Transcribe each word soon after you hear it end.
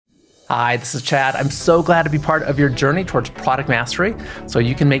Hi, this is Chad. I'm so glad to be part of your journey towards product mastery so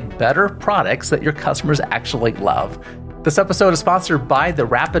you can make better products that your customers actually love. This episode is sponsored by the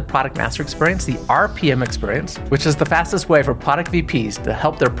Rapid Product Mastery Experience, the RPM Experience, which is the fastest way for product VPs to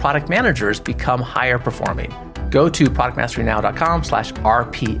help their product managers become higher performing. Go to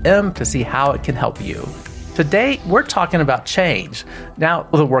productmasterynow.com/RPM to see how it can help you. Today, we're talking about change. Now,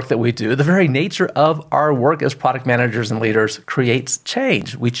 the work that we do, the very nature of our work as product managers and leaders creates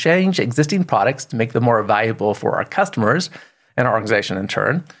change. We change existing products to make them more valuable for our customers and our organization in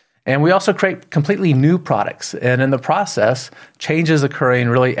turn. And we also create completely new products. And in the process, change is occurring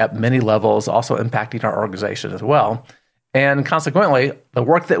really at many levels, also impacting our organization as well. And consequently, the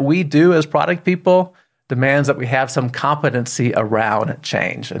work that we do as product people demands that we have some competency around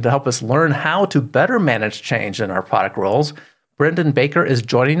change. And to help us learn how to better manage change in our product roles, Brendan Baker is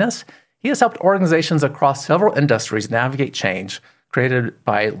joining us. He has helped organizations across several industries navigate change created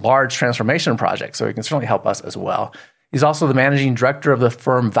by large transformation projects, so he can certainly help us as well. He's also the managing director of the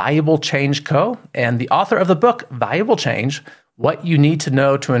firm Valuable Change Co. and the author of the book, Valuable Change, What You Need to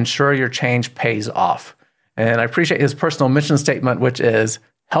Know to Ensure Your Change Pays Off. And I appreciate his personal mission statement, which is,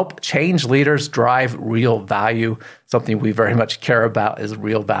 help change leaders drive real value. Something we very much care about is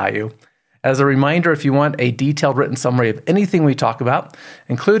real value. As a reminder, if you want a detailed written summary of anything we talk about,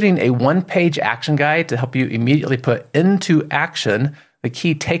 including a one-page action guide to help you immediately put into action the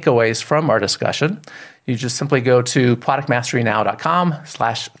key takeaways from our discussion, you just simply go to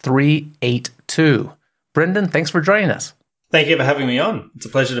productmasterynow.com/382. Brendan, thanks for joining us. Thank you for having me on. It's a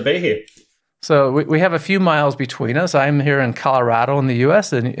pleasure to be here. So we have a few miles between us. I'm here in Colorado in the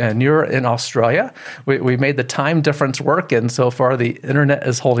U.S. and you're in Australia. We made the time difference work, and so far the internet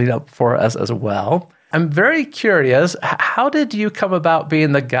is holding up for us as well. I'm very curious, how did you come about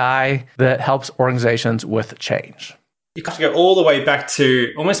being the guy that helps organizations with change? You have to go all the way back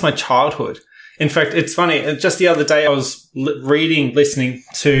to almost my childhood. In fact, it's funny, just the other day I was listening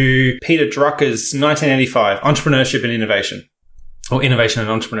to Peter Drucker's 1985, Entrepreneurship and Innovation. Or innovation and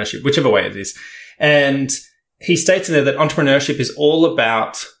entrepreneurship, whichever way it is. And he states in there that entrepreneurship is all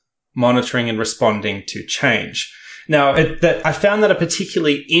about monitoring and responding to change. Now, I found that a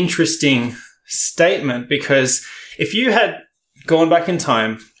particularly interesting statement because if you had gone back in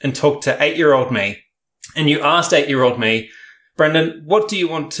time and talked to 8-year-old me and you asked 8-year-old me, Brendan, what do you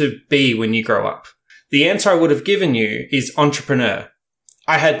want to be when you grow up? The answer I would have given you is entrepreneur.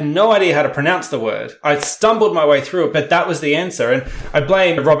 I had no idea how to pronounce the word. I stumbled my way through it, but that was the answer. And I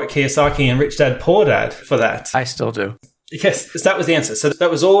blame Robert Kiyosaki and Rich Dad Poor Dad for that. I still do. Yes, that was the answer. So that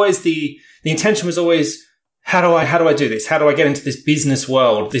was always the intention was always, how do I do this? How do I get into this business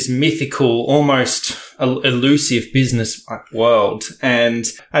world, this mythical, almost elusive business world?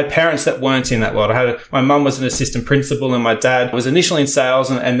 And I had parents that weren't in that world. My mum was an assistant principal and my dad was initially in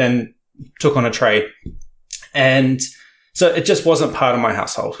sales and then took on a trade. And so it just wasn't part of my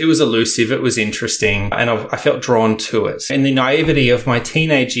household. It was elusive. It was interesting. And I felt drawn to it. In the naivety of my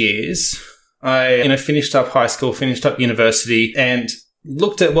teenage years, I finished up high school, finished up university and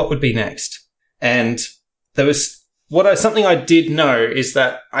looked at what would be next. And there was something I did know is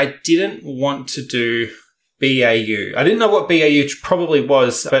that I didn't want to do BAU. I didn't know what BAU probably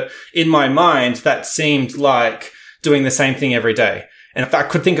was, but in my mind, that seemed like doing the same thing every day. And I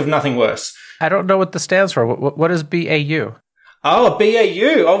could think of nothing worse. I don't know what this stands for. What is BAU? Oh,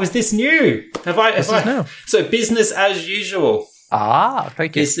 BAU. Oh, is this new? This is new. So business as usual. Ah,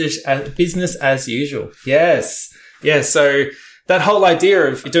 thank you. Business as usual. Yes. Yeah. So that whole idea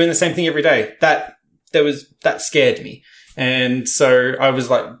of doing the same thing every day, that scared me. And so I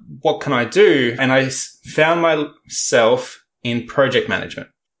was like, what can I do? And I found myself in project management.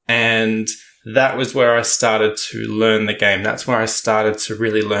 And that was where I started to learn the game. That's where I started to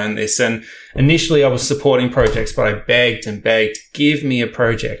really learn this. And initially I was supporting projects, but I begged and begged, give me a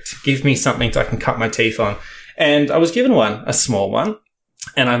project, give me something that I can cut my teeth on. And I was given one, a small one,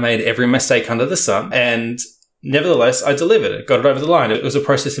 and I made every mistake under the sun. And nevertheless, I delivered it, got it over the line. It was a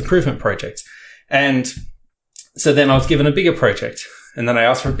process improvement project. And so then I was given a bigger project, and then I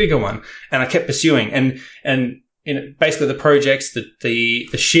asked for a bigger one, and I kept pursuing. And basically the projects, the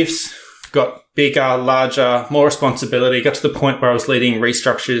shifts got bigger, larger, more responsibility, got to the point where I was leading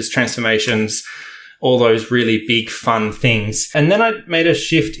restructures, transformations, all those really big, fun things. And then I made a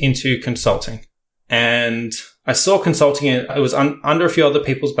shift into consulting. And I saw consulting, it was under a few other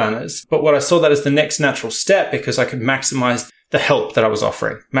people's banners. But what I saw that as the next natural step because I could maximize the help that I was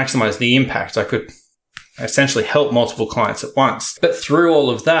offering, maximize the impact. I could essentially help multiple clients at once. But through all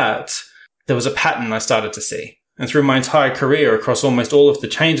of that, there was a pattern I started to see. And through my entire career, across almost all of the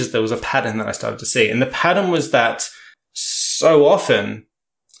changes, there was a pattern that I started to see. And the pattern was that so often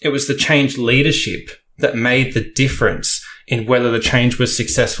it was the change leadership that made the difference in whether the change was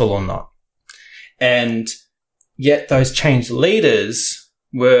successful or not. And yet those change leaders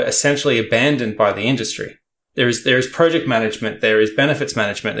were essentially abandoned by the industry. There is project management, there is benefits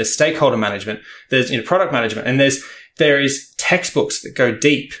management, there's stakeholder management, there's product management, and there is textbooks that go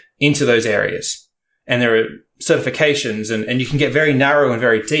deep into those areas. And there are certifications, and you can get very narrow and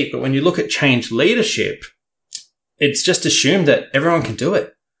very deep. But when you look at change leadership, it's just assumed that everyone can do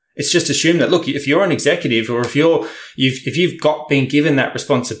it. It's just assumed that, look, if you're an executive or if you've been given that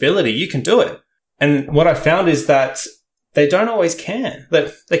responsibility, you can do it. And what I found is that they don't always can.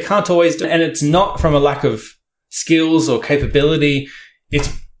 That they can't always do it. And it's not from a lack of skills or capability.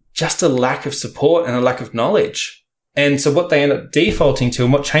 It's just a lack of support and a lack of knowledge. And so what they end up defaulting to,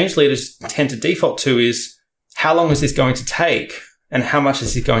 and what change leaders tend to default to, is how long is this going to take and how much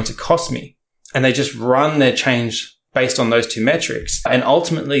is it going to cost me? And they just run their change based on those two metrics. And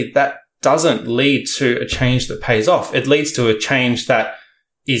ultimately that doesn't lead to a change that pays off. It leads to a change that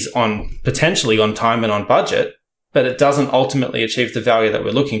is potentially on time and on budget, but it doesn't ultimately achieve the value that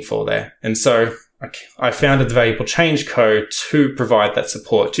we're looking for there. And so I founded the Valuable Change Co. to provide that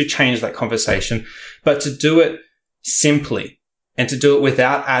support, to change that conversation, but to do it simply and to do it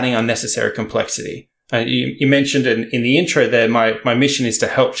without adding unnecessary complexity. You mentioned in the intro there, my mission is to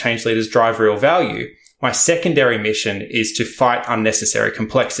help change leaders drive real value. My secondary mission is to fight unnecessary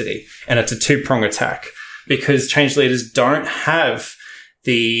complexity. And it's a two-prong attack, because change leaders don't have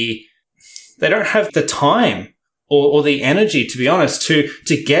the time or the energy, to be honest,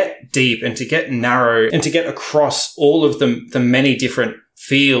 to get deep and to get narrow and to get across all of the many different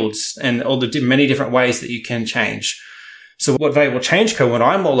fields and all the many different ways that you can change. So what Valuable Change Co., what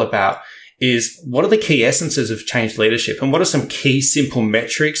I'm all about, is what are the key essences of change leadership, and what are some key simple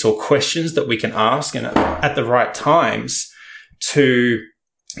metrics or questions that we can ask and at the right times to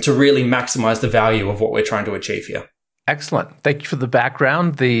really maximize the value of what we're trying to achieve here. Excellent. Thank you for the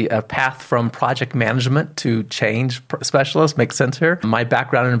background. The path from project management to change specialist makes sense here. My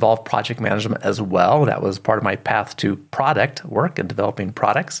background involved project management as well. That was part of my path to product work and developing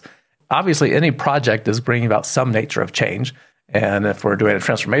products. Obviously, any project is bringing about some nature of change. And if we're doing a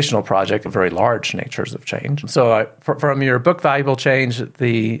transformational project, very large natures of change. So from your book, Valuable Change,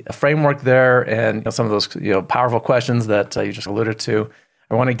 the framework there and some of those powerful questions that you just alluded to,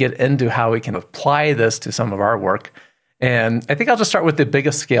 I want to get into how we can apply this to some of our work. And I think I'll just start with the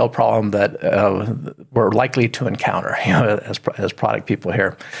biggest scale problem that we're likely to encounter as product people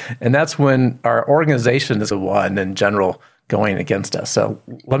here. And that's when our organization is the one in general going against us. So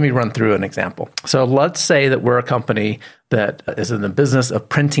let me run through an example. So let's say that we're a company that is in the business of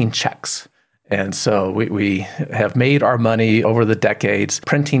printing checks. And so we have made our money over the decades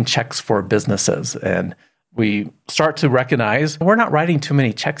printing checks for businesses. And we start to recognize we're not writing too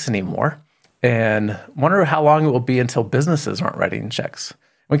many checks anymore, and wonder how long it will be until businesses aren't writing checks.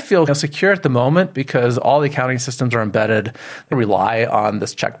 We feel secure at the moment because all the accounting systems are embedded. They rely on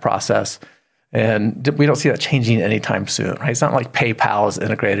this check process. And we don't see that changing anytime soon, right? It's not like PayPal is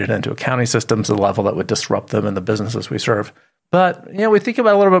integrated into accounting systems at a level that would disrupt them in the businesses we serve. But, we think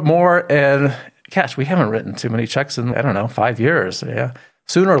about it a little bit more, and gosh, we haven't written too many checks in, 5 years. Yeah.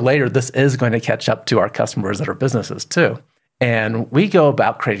 Sooner or later, this is going to catch up to our customers that are businesses too. And we go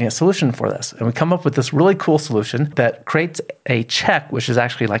about creating a solution for this. And we come up with this really cool solution that creates a check, which is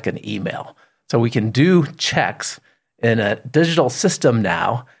actually like an email. So we can do checks in a digital system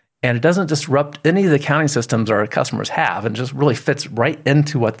now, and it doesn't disrupt any of the accounting systems our customers have, and just really fits right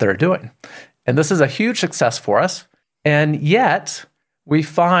into what they're doing. And this is a huge success for us. And yet we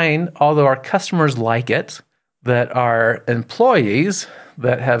find, although our customers like it, that our employees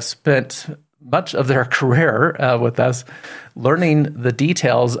that have spent much of their career with us learning the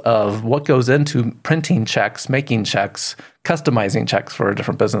details of what goes into printing checks, making checks, customizing checks for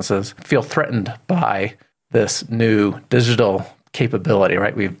different businesses, feel threatened by this new digital capability,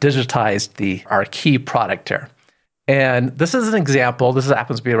 right? We've digitized our key product here. And this is an example. This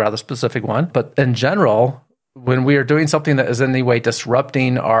happens to be a rather specific one. But in general, when we are doing something that is in any way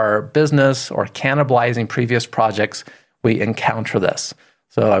disrupting our business or cannibalizing previous projects, we encounter this.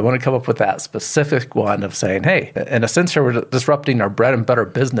 So I want to come up with that specific one of saying, hey, in a sense here, we're disrupting our bread and butter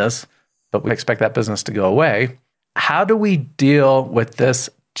business, but we expect that business to go away. How do we deal with this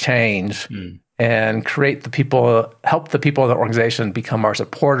change and help the people in the organization become our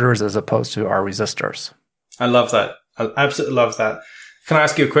supporters as opposed to our resistors? I love that. I absolutely love that. Can I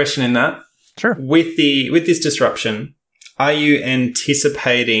ask you a question in that? Sure. With this disruption, are you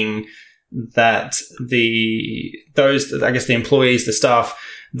anticipating that the employees, the staff,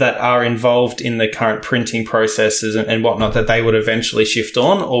 that are involved in the current printing processes and whatnot that they would eventually shift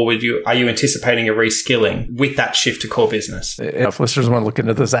on, or are you anticipating a reskilling with that shift to core business? If listeners want to look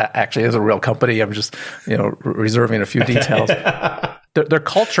into this actually as a real company, I'm just reserving a few details. Their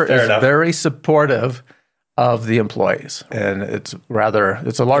culture is very supportive of the employees, and it's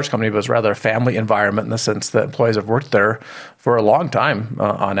a large company, but it's rather a family environment in the sense that employees have worked there for a long time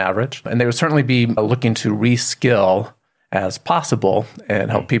on average, and they would certainly be looking to reskill as possible and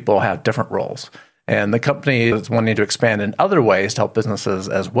help people have different roles. And the company is wanting to expand in other ways to help businesses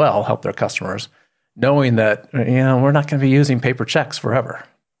as well, help their customers, knowing that we're not going to be using paper checks forever.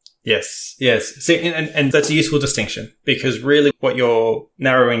 Yes. See, and that's a useful distinction, because really what you're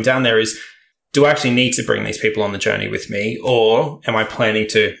narrowing down there is, do I actually need to bring these people on the journey with me, or am I planning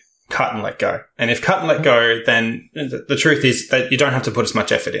to cut and let go? And if cut and let go, then the truth is that you don't have to put as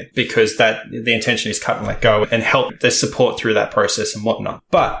much effort in, because the intention is cut and let go and help the support through that process and whatnot.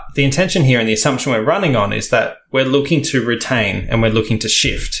 But the intention here and the assumption we're running on is that we're looking to retain and we're looking to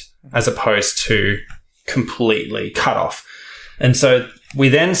shift as opposed to completely cut off. And so we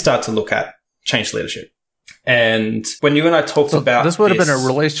then start to look at change leadership. And when you and I talked about this would have been a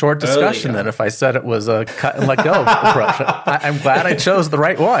really short discussion then if I said it was a cut and let go approach. I'm glad I chose the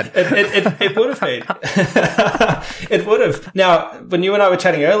right one. It would have been. It would have. Now, when you and I were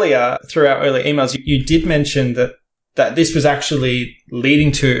chatting earlier through our early emails, you did mention that this was actually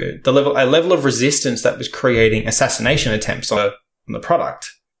leading to a level of resistance that was creating assassination attempts on the product.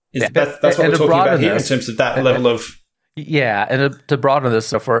 That's what we're talking about here in terms of that level of. Yeah, and to broaden this,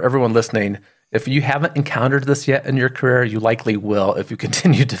 so for everyone listening, if you haven't encountered this yet in your career, you likely will if you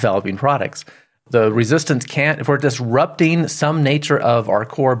continue developing products. The resistance if we're disrupting some nature of our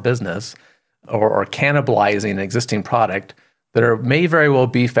core business or cannibalizing an existing product, there may very well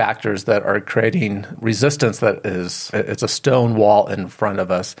be factors that are creating resistance it's a stone wall in front of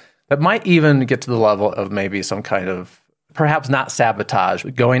us that might even get to the level of maybe some kind of, perhaps not sabotage,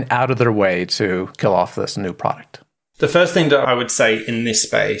 but going out of their way to kill off this new product. The first thing that I would say in this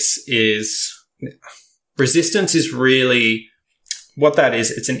space is resistance is really what that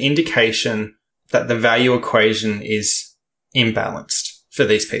is. It's an indication that the value equation is imbalanced for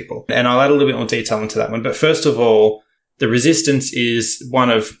these people. And I'll add a little bit more detail into that one. But first of all, the resistance is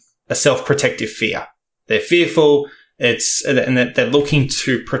one of a self-protective fear. They're fearful. And they're looking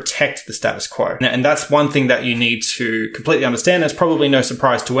to protect the status quo. And that's one thing that you need to completely understand. It's probably no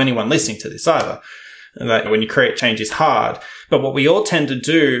surprise to anyone listening to this either. That when you create change is hard. But what we all tend to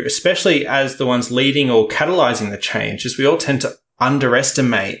do, especially as the ones leading or catalyzing the change, is we all tend to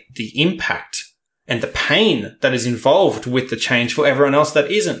underestimate the impact and the pain that is involved with the change for everyone else that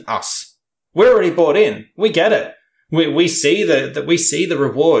isn't us. We're already bought in. We get it. We see the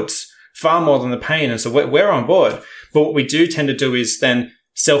rewards far more than the pain. And so we're on board. But what we do tend to do is then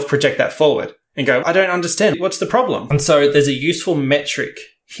self-project that forward and go, I don't understand. What's the problem? And so there's a useful metric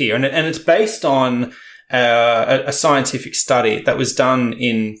here, and it's based on a scientific study that was done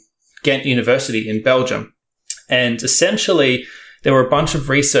in Ghent University in Belgium. And essentially, there were a bunch of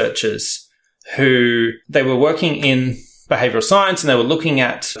researchers who they were working in behavioral science, and they were looking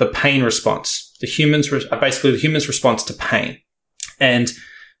at the pain response, basically the human's response to pain. And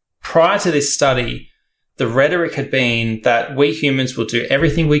prior to this study, the rhetoric had been that we humans will do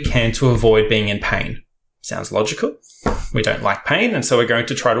everything we can to avoid being in pain. Sounds logical. We don't like pain, and so we're going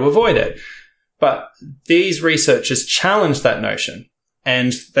to try to avoid it. But these researchers challenged that notion,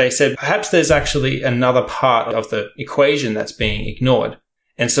 and they said perhaps there's actually another part of the equation that's being ignored.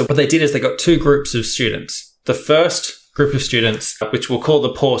 And so what they did is they got two groups of students. The first group of students, which we'll call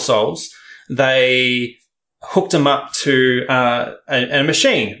the poor souls, they hooked them up to a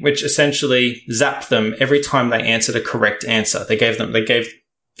machine, which essentially zapped them every time they answered a correct answer. They gave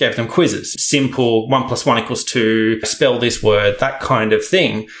them quizzes, simple 1 + 1 = 2, spell this word, that kind of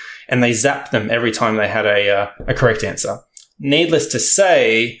thing. And they zapped them every time they had a correct answer. Needless to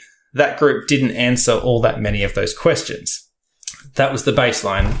say, that group didn't answer all that many of those questions. That was the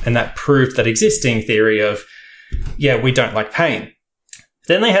baseline. And that proved that existing theory of, we don't like pain.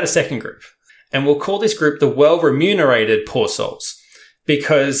 Then they had a second group. And we'll call this group the well-remunerated poor souls,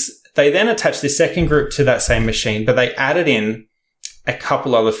 because they then attached this second group to that same machine, but they added in a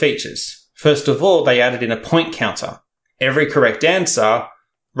couple other features. First of all, they added in a point counter. Every correct answer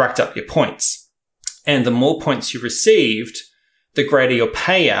racked up your points. And the more points you received, the greater your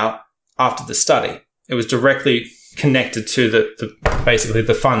payout after the study. It was directly connected to basically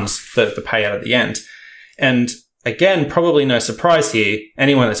the funds, the payout at the end. And again, probably no surprise here.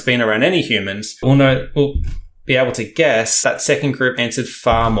 Anyone that's been around any humans will be able to guess that second group answered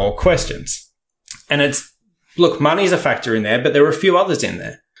far more questions. And look, money's a factor in there, but there were a few others in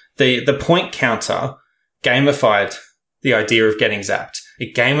there. The point counter gamified the idea of getting zapped.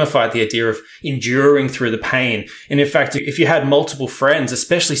 It gamified the idea of enduring through the pain. And in fact, if you had multiple friends,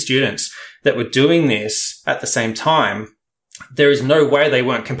 especially students, that were doing this at the same time, there is no way they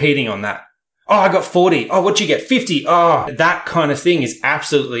weren't competing on that. Oh, I got 40. Oh, what'd you get? 50. Oh, that kind of thing is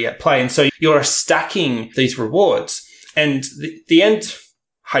absolutely at play. And so you're stacking these rewards. And the end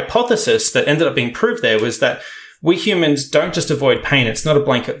hypothesis that ended up being proved there was that we humans don't just avoid pain. It's not a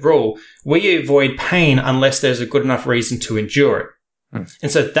blanket rule. We avoid pain unless there's a good enough reason to endure it.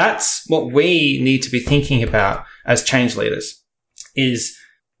 And so that's what we need to be thinking about as change leaders, is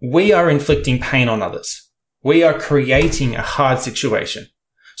we are inflicting pain on others. We are creating a hard situation.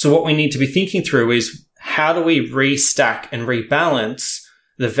 So what we need to be thinking through is, how do we restack and rebalance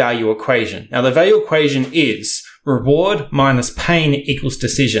the value equation? Now, the value equation is reward minus pain equals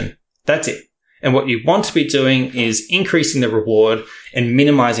decision. That's it. And what you want to be doing is increasing the reward and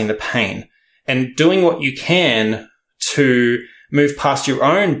minimizing the pain, and doing what you can to move past your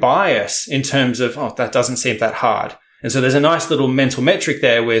own bias in terms of, oh, that doesn't seem that hard. And so there's a nice little mental metric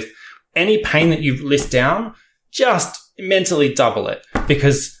there with any pain that you list down, just mentally double it,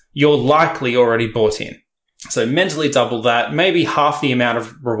 because you're likely already bought in. So mentally double that, maybe half the amount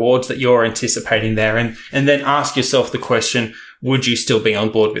of rewards that you're anticipating there, and then ask yourself the question, would you still be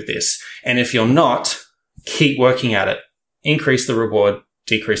on board with this? And if you're not, keep working at it. Increase the reward,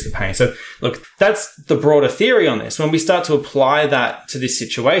 decrease the pain. So look, that's the broader theory on this. When we start to apply that to this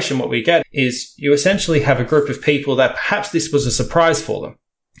situation, what we get is you essentially have a group of people that perhaps this was a surprise for them.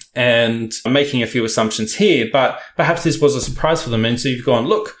 And I'm making a few assumptions here, but perhaps this was a surprise for them. And so you've gone,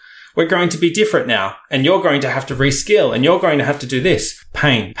 look, we're going to be different now, and you're going to have to reskill, and you're going to have to do this.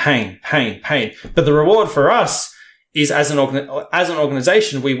 Pain, pain, pain, pain. But the reward for us is, as an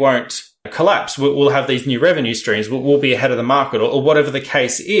organization, we won't collapse. We'll have these new revenue streams. We'll be ahead of the market, or whatever the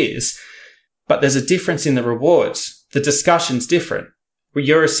case is. But there's a difference in the rewards. The discussion's different.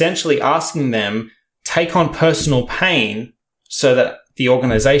 You're essentially asking them, take on personal pain so that the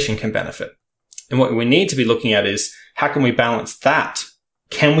organization can benefit. And what we need to be looking at is, how can we balance that?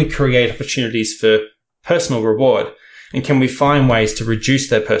 Can we create opportunities for personal reward? And can we find ways to reduce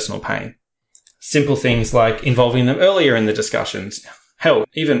their personal pain? Simple things like involving them earlier in the discussions. Hell,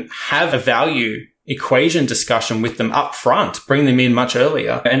 even have a value equation discussion with them up front. Bring them in much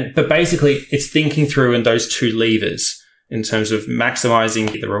earlier. But basically, it's thinking through in those two levers in terms of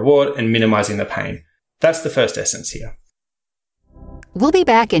maximizing the reward and minimizing the pain. That's the first essence here. We'll be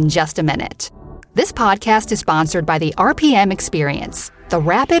back in just a minute. This podcast is sponsored by the RPM Experience, the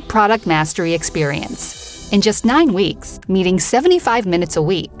Rapid Product Mastery Experience. In just 9 weeks, meeting 75 minutes a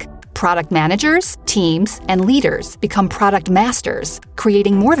week, product managers, teams, and leaders become product masters,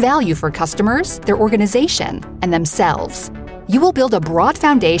 creating more value for customers, their organization, and themselves. You will build a broad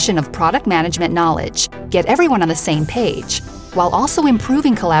foundation of product management knowledge, get everyone on the same page, while also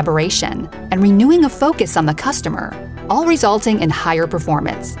improving collaboration and renewing a focus on the customer, all resulting in higher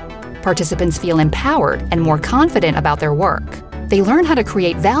performance. Participants feel empowered and more confident about their work. They learn how to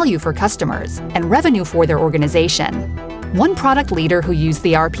create value for customers and revenue for their organization. One product leader who used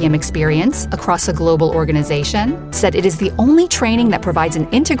the RPM Experience across a global organization said it is the only training that provides an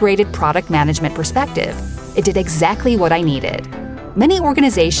integrated product management perspective. It did exactly what I needed. Many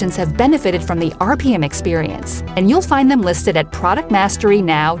organizations have benefited from the RPM Experience, and you'll find them listed at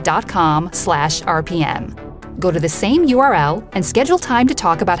productmasterynow.com/RPM. Go to the same URL and schedule time to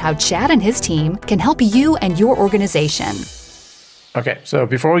talk about how Chad and his team can help you and your organization. Okay, so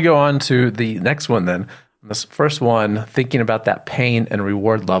before we go on to the next one then, this first one, thinking about that pain and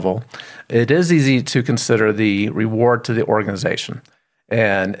reward level, it is easy to consider the reward to the organization.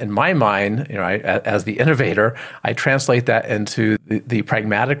 And in my mind, as the innovator, I translate that into the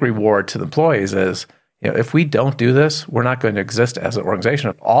pragmatic reward to the employees is, if we don't do this, we're not going to exist as an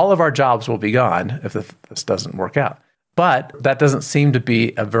organization. All of our jobs will be gone if this doesn't work out. But that doesn't seem to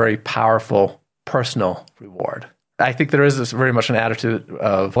be a very powerful personal reward. I think there is this very much an attitude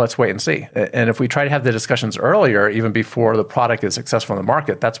of let's wait and see. And if we try to have the discussions earlier, even before the product is successful in the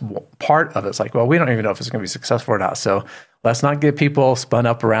market, that's part of it. It's like, well, we don't even know if it's going to be successful or not. So let's not get people spun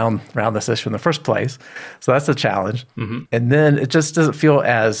up around this issue in the first place. So that's a challenge. Mm-hmm. And then it just doesn't feel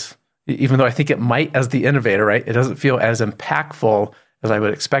as, even though I think it might as the innovator, right? It doesn't feel as impactful as I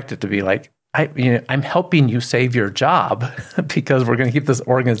would expect it to be. Like, I'm helping you save your job because we're going to keep this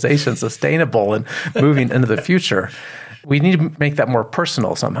organization sustainable and moving into the future. We need to make that more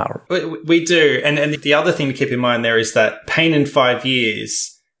personal somehow. We do. And the other thing to keep in mind there is that pain in 5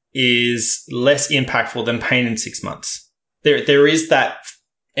 years is less impactful than pain in 6 months. There is that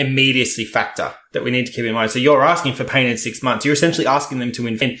immediacy factor that we need to keep in mind. So you're asking for pain in 6 months. You're essentially asking them to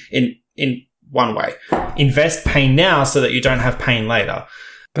invest in one way. Invest pain now so that you don't have pain later.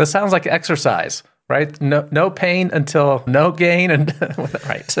 That sounds like exercise, right? No pain until no gain, and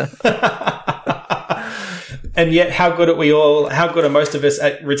right. And yet, how good are most of us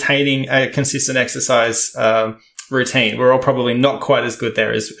at retaining a consistent exercise routine? We're all probably not quite as good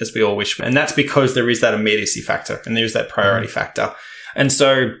there as we all wish. And that's because there is that immediacy factor and there's that priority factor. And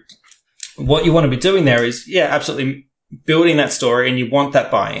so what you want to be doing there is, absolutely building that story, and you want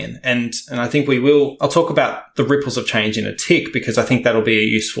that buy-in. And I think I'll talk about the ripples of change in a tick, because I think that'll be a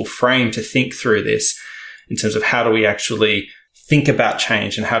useful frame to think through this in terms of how do we actually think about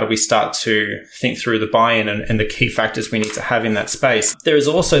change and how do we start to think through the buy-in and the key factors we need to have in that space. There is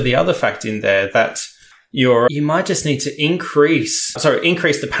also the other fact in there that you might just need to increase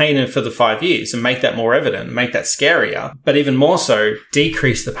the pain for the 5 years and make that more evident, make that scarier, but even more so,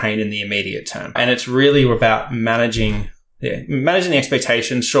 decrease the pain in the immediate term. And it's really about managing the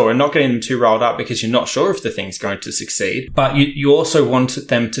expectations, sure, and not getting them too rolled up because you're not sure if the thing's going to succeed, but you also want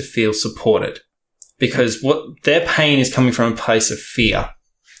them to feel supported, because what their pain is coming from a place of fear.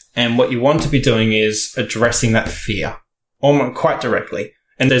 And what you want to be doing is addressing that fear almost quite directly.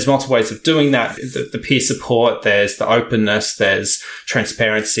 And there's multiple ways of doing that. The peer support, there's the openness, there's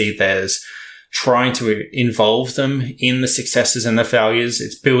transparency, there's trying to involve them in the successes and the failures.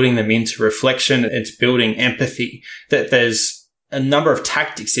 It's building them into reflection. It's building empathy. That there's a number of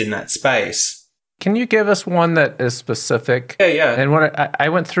tactics in that space. Can you give us one that is specific? Yeah. And when I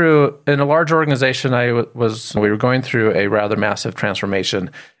went through, in a large organization, we were going through a rather massive transformation,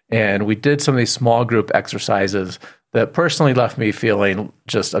 and we did some of these small group exercises that personally left me feeling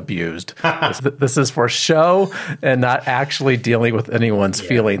just abused. This is for show and not actually dealing with anyone's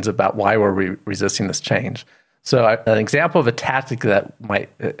feelings about why we're resisting this change. So an example of a tactic that might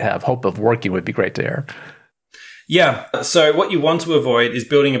have hope of working would be great to hear. Yeah. So what you want to avoid is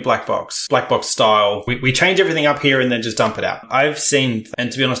building a black box style. We change everything up here and then just dump it out. I've seen, and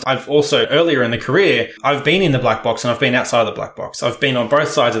to be honest, I've also earlier in the career, I've been in the black box and I've been outside of the black box. I've been on both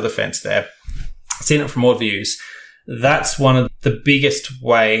sides of the fence there, seen it from all views. That's one of the biggest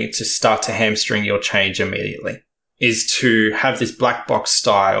way to start to hamstring your change immediately, is to have this black box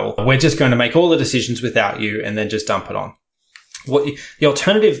style. We're just going to make all the decisions without you and then just dump it on. The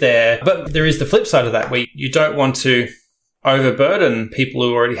alternative there, but there is the flip side of that, where you don't want to overburden people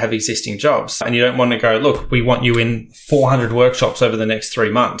who already have existing jobs, and you don't want to go, look, we want you in 400 workshops over the next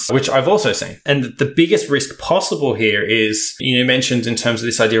 3 months, which I've also seen. And the biggest risk possible here is, you mentioned in terms of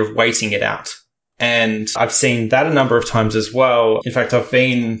this idea of waiting it out. And I've seen that a number of times as well. In fact, I've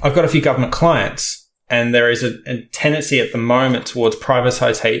got a few government clients, and there is a tendency at the moment towards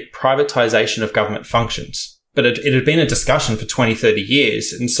privatization of government functions. But it had been a discussion for 20, 30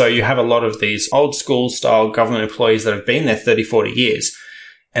 years. And so you have a lot of these old school style government employees that have been there 30, 40 years.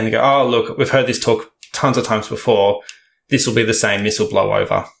 And they go, oh, look, we've heard this talk tons of times before. This will be the same. This will blow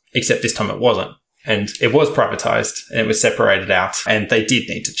over. Except this time it wasn't. And it was privatized and it was separated out, and they did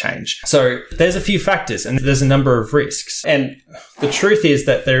need to change. So there's a few factors and there's a number of risks. And the truth is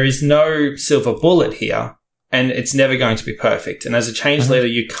that there is no silver bullet here, and it's never going to be perfect. And as a change leader,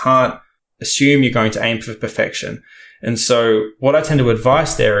 you can't assume you're going to aim for perfection. And so what I tend to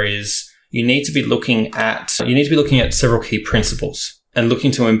advise there is you need to be looking at several key principles and looking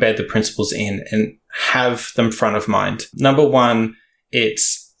to embed the principles in and have them front of mind. Number one,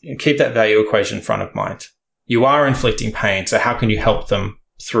 it's keep that value equation front of mind. You are inflicting pain, so how can you help them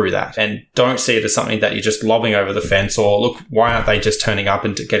through that? And don't see it as something that you're just lobbing over the fence, or look, why aren't they just turning up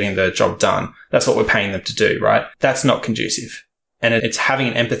and getting the job done? That's what we're paying them to do, right? That's not conducive. And it's having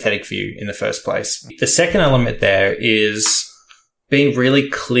an empathetic view in the first place. The second element there is being really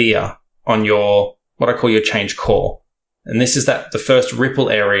clear on what I call your change core. And this is the first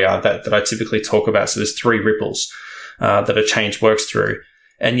ripple area that I typically talk about. So there's 3 ripples that a change works through.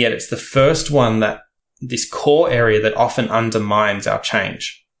 And yet it's the first one, that this core area, that often undermines our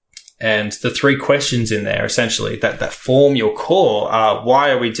change. And the 3 questions in there, essentially, that form your core are, why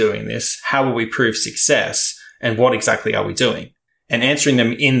are we doing this? How will we prove success? And what exactly are we doing? And answering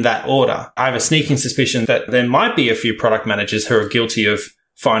them in that order. I have a sneaking suspicion that there might be a few product managers who are guilty of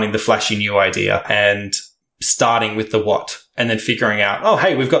finding the flashy new idea and starting with the what, and then figuring out, oh,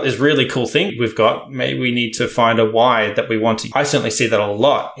 hey, we've got this really cool thing maybe we need to find a why that we want to. I certainly see that a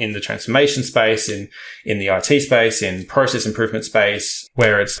lot in the transformation space, in the IT space, in process improvement space,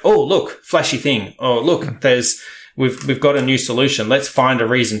 where it's, oh, look, flashy thing. Oh, look, we've got a new solution. Let's find a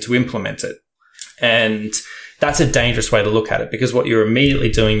reason to implement it. And that's a dangerous way to look at it, because what you're immediately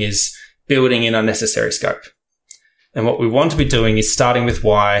doing is building in unnecessary scope. And what we want to be doing is starting with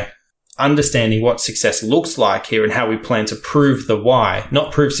why, understanding what success looks like here and how we plan to prove the why,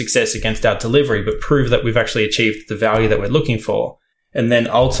 not prove success against our delivery, but prove that we've actually achieved the value that we're looking for. And then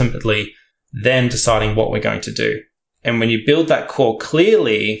ultimately, then deciding what we're going to do. And when you build that core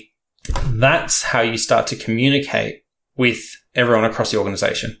clearly, that's how you start to communicate with everyone across the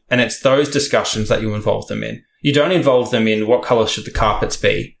organization. And it's those discussions that you involve them in. You don't involve them in what color should the carpets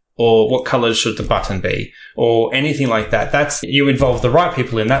be, or what colors should the button be, or anything like that. That's, you involve the right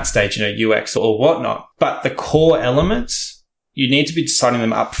people in that stage, UX or whatnot. But the core elements, you need to be deciding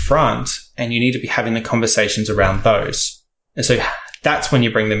them up front, and you need to be having the conversations around those. And so that's when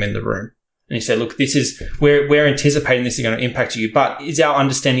you bring them in the room. And you say, look, this is, we're anticipating this is going to impact you, but is our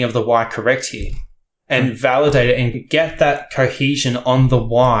understanding of the why correct here? And validate it and get that cohesion on the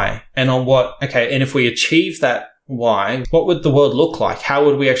why and on what, okay, and if we achieve that why, what would the world look like? How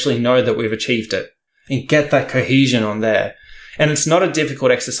would we actually know that we've achieved it? And get that cohesion on there. And it's not a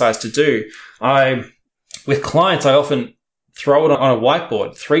difficult exercise to do. With clients, I often throw it on a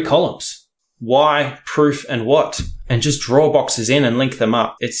whiteboard, 3 columns, why, proof, and what, and just draw boxes in and link them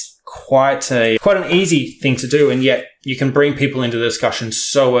up. It's quite an easy thing to do, and yet you can bring people into the discussion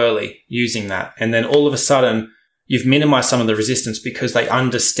so early using that. And then all of a sudden, you've minimized some of the resistance because they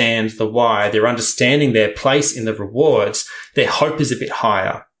understand the why. They're understanding their place in the rewards. Their hope is a bit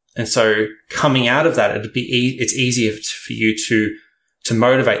higher. And so coming out of that, it's easier for you to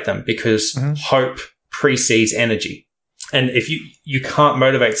motivate them because hope precedes energy. And if you can't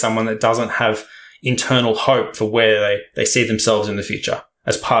motivate someone that doesn't have internal hope for where they see themselves in the future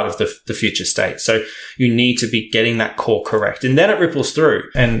as part of the future state. So you need to be getting that core correct. And then it ripples through.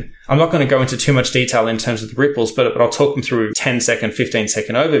 And I'm not going to go into too much detail in terms of the ripples, but I'll talk them through a 10-second,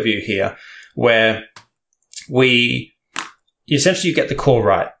 15-second overview here where essentially you get the core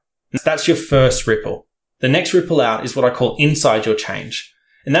right. That's your first ripple. The next ripple out is what I call inside your change.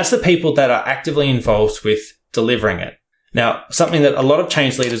 And that's the people that are actively involved with delivering it. Now, something that a lot of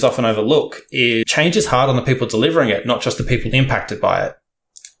change leaders often overlook is change is hard on the people delivering it, not just the people impacted by it.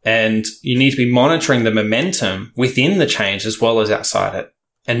 And you need to be monitoring the momentum within the change as well as outside it,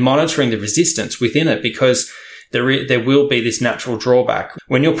 and monitoring the resistance within it, because there will be this natural drawback.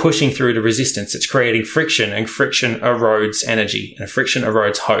 When you're pushing through the resistance, it's creating friction, and friction erodes energy and friction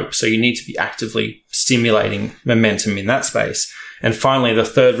erodes hope. So you need to be actively stimulating momentum in that space. And finally, the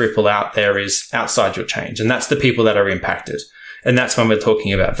third ripple out there is outside your change. And that's the people that are impacted. And that's when we're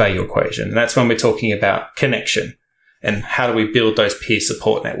talking about value equation. And that's when we're talking about connection. And how do we build those peer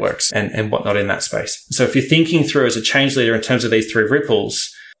support networks and whatnot in that space? So if you're thinking through as a change leader in terms of these 3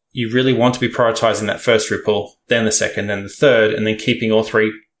 ripples, you really want to be prioritizing that first ripple, then the second, then the third, and then keeping all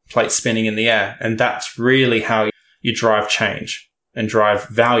 3 plates spinning in the air. And that's really how you drive change and drive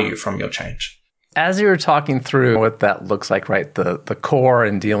value from your change. As you were talking through what that looks like, right, the core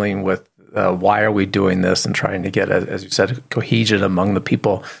and dealing with why are we doing this and trying to get, as you said, cohesion among the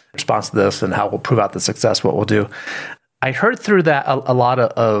people in response to this and how we'll prove out the success, what we'll do. I heard through that a lot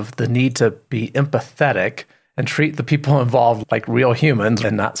of the need to be empathetic and treat the people involved like real humans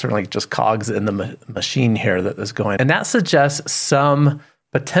and not certainly just cogs in the machine here that is going. And that suggests some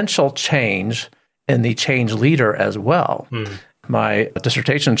potential change in the change leader as well. My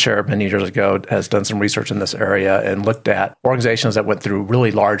dissertation chair many years ago has done some research in this area and looked at organizations that went through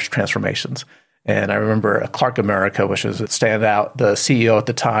really large transformations. And I remember Clark America, which is a standout. The CEO at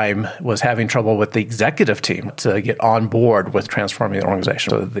the time was having trouble with the executive team to get on board with transforming the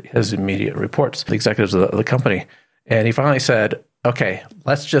organization. So his immediate reports, the executives of the company. And he finally said, okay,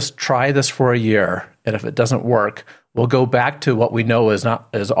 let's just try this for a year. And if it doesn't work, we'll go back to what we know is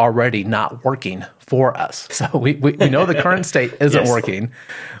already not working for us. So we know the current state isn't working.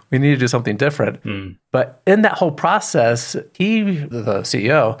 We need to do something different. But in that whole process, the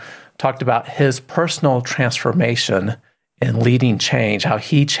CEO, talked about his personal transformation in leading change, how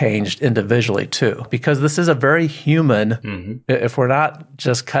he changed individually too. Because this is a very human, if we're not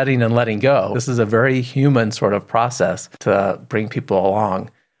just cutting and letting go, this is a very human sort of process to bring people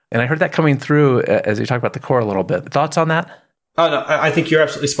along. And I heard that coming through as you talk about the core a little bit. Thoughts on that? Oh, no, I think you're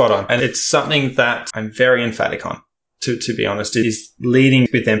absolutely spot on. And it's something that I'm very emphatic on, to be honest, is leading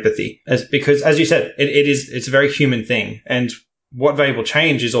with empathy. Because as you said, it's a very human thing. And what valuable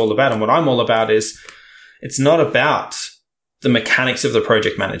change is all about, and what I'm all about, is it's not about the mechanics of the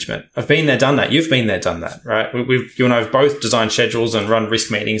project management. I've been there, done that. You've been there, done that, right? You and I have both designed schedules and run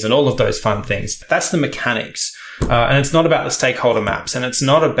risk meetings and all of those fun things. That's the mechanics. And it's not about the stakeholder maps, and it's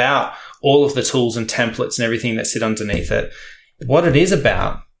not about all of the tools and templates and everything that sit underneath it. What it is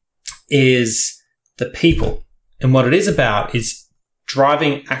about is the people. And what it is about is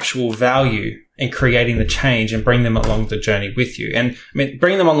driving actual value and creating the change and bring them along the journey with you. And I mean,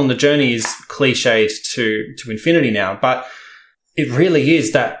 bringing them along the journey is cliched to infinity now, but it really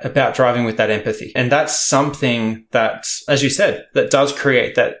is that about driving with that empathy. And that's something that, as you said, that does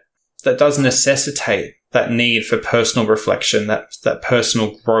create that does necessitate that need for personal reflection, that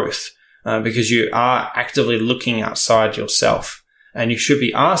personal growth, because you are actively looking outside yourself. And you should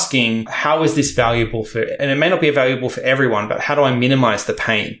be asking, how is this valuable and it may not be valuable for everyone, but how do I minimize the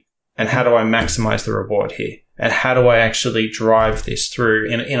pain? And how do I maximize the reward here? And how do I actually drive this through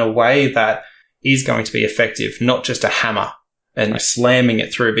in a way that is going to be effective, not just a hammer and slamming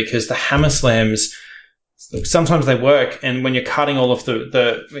it through? Because the hammer slams, sometimes they work. And when you're cutting all of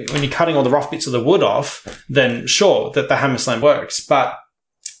when you're cutting all the rough bits of the wood off, then sure, that the hammer slam works. But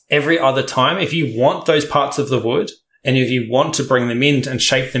every other time, if you want those parts of the wood and if you want to bring them in and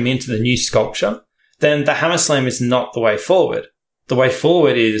shape them into the new sculpture, then the hammer slam is not the way forward. The way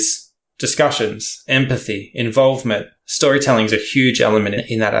forward is discussions, empathy, involvement. Storytelling is a huge element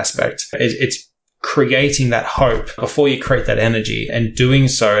in that aspect. It's creating that hope before you create that energy, and doing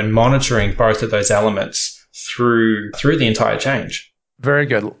so and monitoring both of those elements through the entire change. Very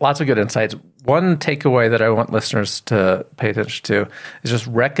good. Lots of good insights. One takeaway that I want listeners to pay attention to is just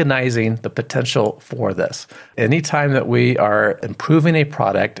recognizing the potential for this. Anytime that we are improving a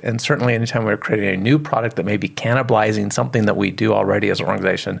product, and certainly anytime we're creating a new product that may be cannibalizing something that we do already as an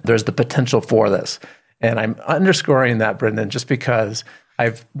organization, there's the potential for this. And I'm underscoring that, Brendan, just because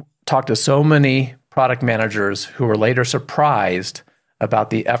I've talked to so many product managers who were later surprised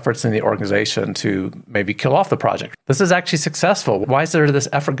about the efforts in the organization to maybe kill off the project. This is actually successful. Why is there this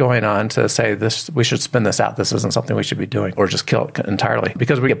effort going on to say this? We should spin this out. This isn't something we should be doing, or just kill it entirely?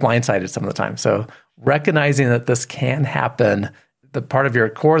 Because we get blindsided some of the time. So recognizing that this can happen, the part of your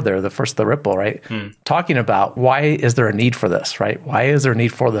core there, the ripple, right? Talking about why is there a need for this, right? Why is there a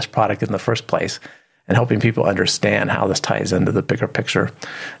need for this product in the first place? And helping people understand how this ties into the bigger picture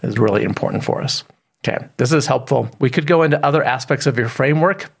is really important for us. Okay, this is helpful. We could go into other aspects of your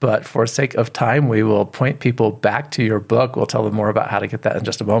framework, but for sake of time, we will point people back to your book. We'll tell them more about how to get that in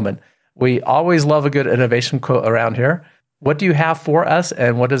just a moment. We always love a good innovation quote around here. What do you have for us,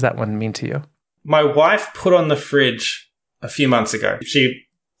 and what does that one mean to you? My wife put on the fridge a few months ago. She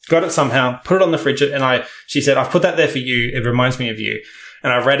got it somehow, put it on the fridge, and she said, "I've put that there for you. It reminds me of you."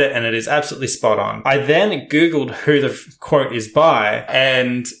 And I read it, and it is absolutely spot on. I then Googled who the quote is by,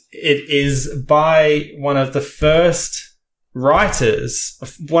 and it is by one of the first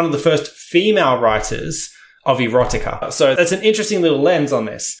female writers of erotica. So that's an interesting little lens on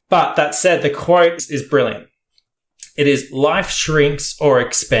this. But that said, the quote is brilliant. It is, "Life shrinks or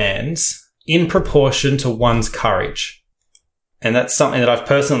expands in proportion to one's courage." And that's something that I've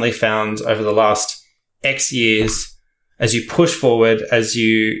personally found over the last X years. As you push forward, as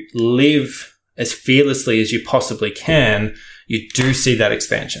you live as fearlessly as you possibly can, you do see that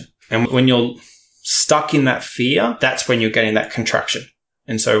expansion. And when you're stuck in that fear, that's when you're getting that contraction.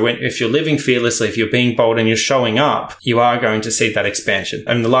 And so if you're living fearlessly, if you're being bold and you're showing up, you are going to see that expansion.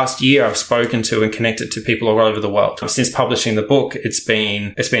 And the last year I've spoken to and connected to people all over the world. Since publishing the book, it's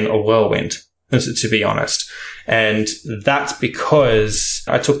been a whirlwind, to be honest. And that's because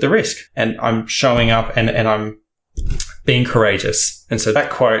I took the risk, and I'm showing up and I'm being courageous. And so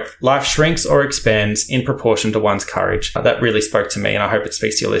that quote, "Life shrinks or expands in proportion to one's courage," that really spoke to me, and I hope it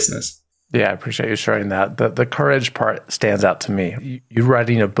speaks to your listeners. Yeah, I appreciate you sharing that. The courage part stands out to me. You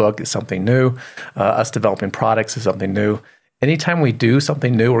writing a book is something new. Us developing products is something new. Anytime we do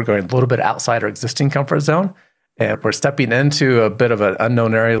something new, we're going a little bit outside our existing comfort zone, and we're stepping into a bit of an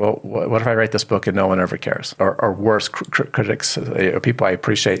unknown area. Well, what if I write this book and no one ever cares? Or worse, critics, people I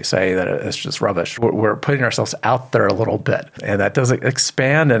appreciate, say that it's just rubbish. We're putting ourselves out there a little bit, and that doesn't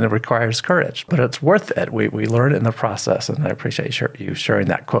expand, and it requires courage. But it's worth it. We learn it in the process, and I appreciate you sharing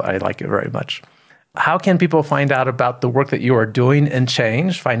that quote. I like it very much. How can people find out about the work that you are doing in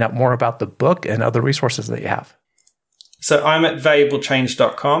Change, find out more about the book and other resources that you have? So I'm at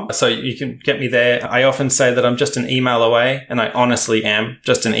valuablechange.com. So you can get me there. I often say that I'm just an email away, and I honestly am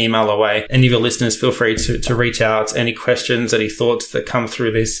just an email away. Any of your listeners, feel free to reach out. Any questions, any thoughts that come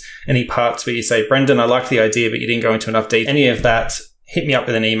through this, any parts where you say, "Brendan, I like the idea, but you didn't go into enough detail." Any of that, hit me up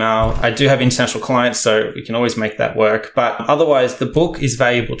with an email. I do have international clients, so we can always make that work. But otherwise, the book is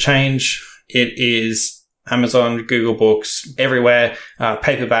Valuable Change. It is Amazon, Google Books, everywhere,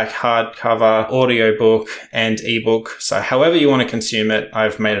 paperback, hardcover, audiobook, and ebook. So however you want to consume it,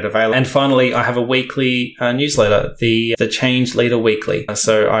 I've made it available. And finally, I have a weekly newsletter, the Change Leader Weekly.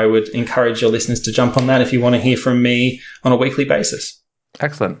 So I would encourage your listeners to jump on that if you want to hear from me on a weekly basis.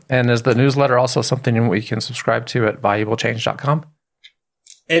 Excellent. And is the newsletter also something we can subscribe to at valuablechange.com?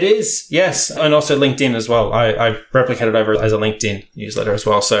 It is, yes. And also LinkedIn as well. I replicated over as a LinkedIn newsletter as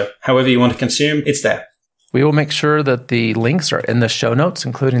well. So however you want to consume, it's there. We will make sure that the links are in the show notes,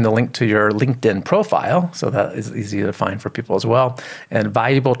 including the link to your LinkedIn profile. So that is easy to find for people as well. And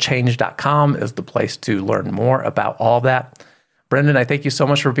valuablechange.com is the place to learn more about all that. Brendan, I thank you so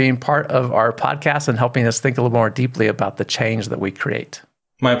much for being part of our podcast and helping us think a little more deeply about the change that we create.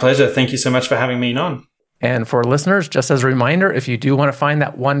 My pleasure. Thank you so much for having me on. And for listeners, just as a reminder, if you do want to find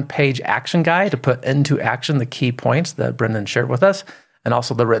that one-page action guide to put into action the key points that Brendan shared with us, and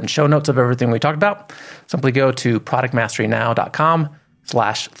also the written show notes of everything we talked about, simply go to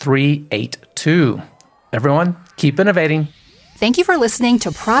productmasterynow.com/382. Everyone, keep innovating. Thank you for listening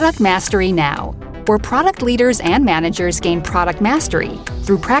to Product Mastery Now, where product leaders and managers gain product mastery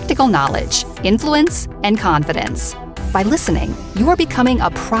through practical knowledge, influence, and confidence. By listening, you are becoming a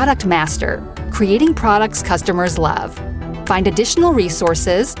product master, creating products customers love. Find additional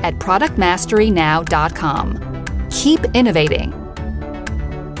resources at productmasterynow.com. Keep innovating.